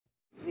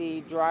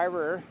the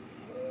driver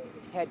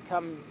had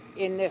come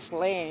in this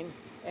lane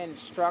and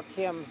struck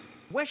him.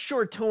 West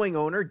Shore Towing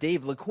owner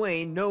Dave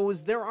LeQuain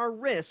knows there are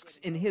risks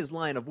in his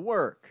line of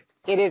work.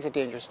 It is a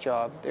dangerous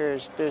job.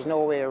 There's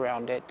no way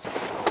around it.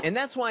 And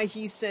that's why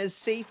he says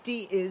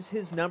safety is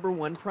his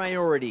 #1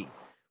 priority.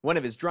 One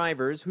of his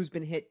drivers, who's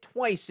been hit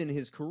twice in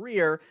his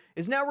career,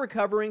 is now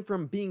recovering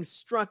from being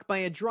struck by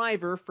a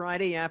driver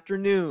Friday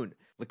afternoon.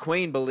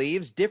 LeQuain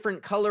believes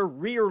different color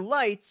rear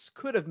lights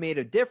could have made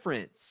a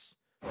difference.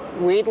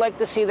 We'd like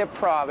to see the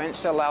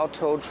province allow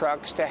tow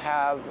trucks to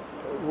have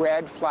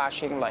red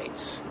flashing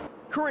lights.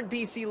 Current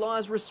BC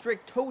laws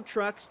restrict tow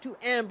trucks to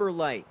amber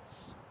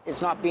lights.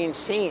 It's not being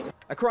seen.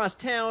 Across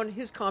town,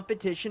 his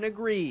competition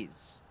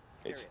agrees.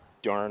 It's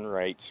darn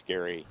right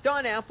scary.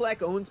 Don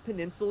Affleck owns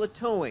Peninsula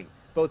Towing.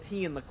 Both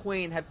he and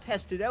LeQuain have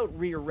tested out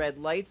rear red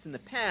lights in the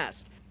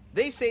past.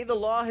 They say the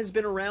law has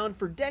been around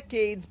for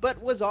decades,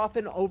 but was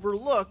often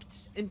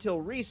overlooked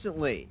until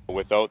recently.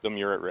 Without them,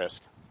 you're at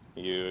risk.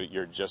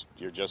 You're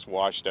just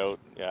washed out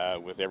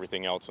with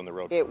everything else on the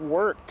road. It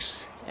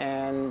works,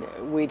 and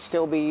we'd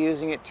still be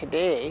using it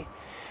today,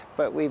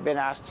 but we've been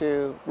asked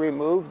to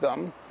remove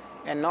them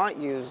and not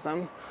use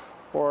them,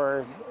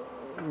 or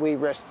we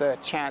risk the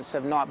chance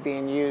of not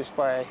being used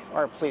by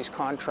our police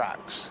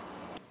contracts.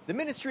 The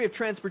Ministry of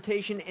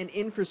Transportation and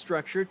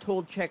Infrastructure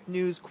told CHEK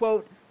News,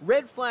 quote,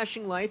 red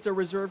flashing lights are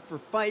reserved for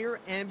fire,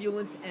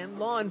 ambulance, and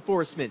law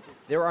enforcement.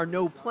 There are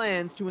no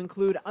plans to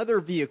include other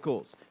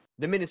vehicles.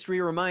 The ministry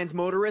reminds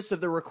motorists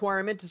of the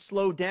requirement to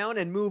slow down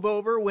and move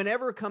over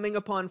whenever coming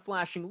upon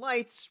flashing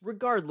lights,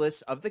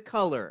 regardless of the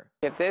color.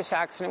 If this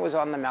accident was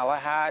on the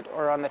Malahat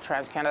or on the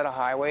Trans-Canada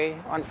Highway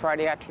on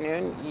Friday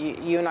afternoon,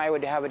 you and I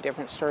would have a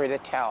different story to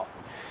tell.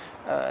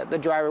 The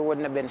driver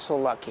wouldn't have been so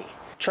lucky.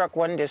 Truck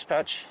 1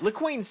 dispatch.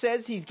 LeQuain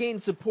says he's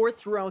gained support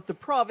throughout the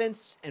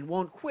province and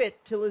won't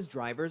quit till his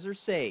drivers are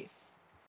safe.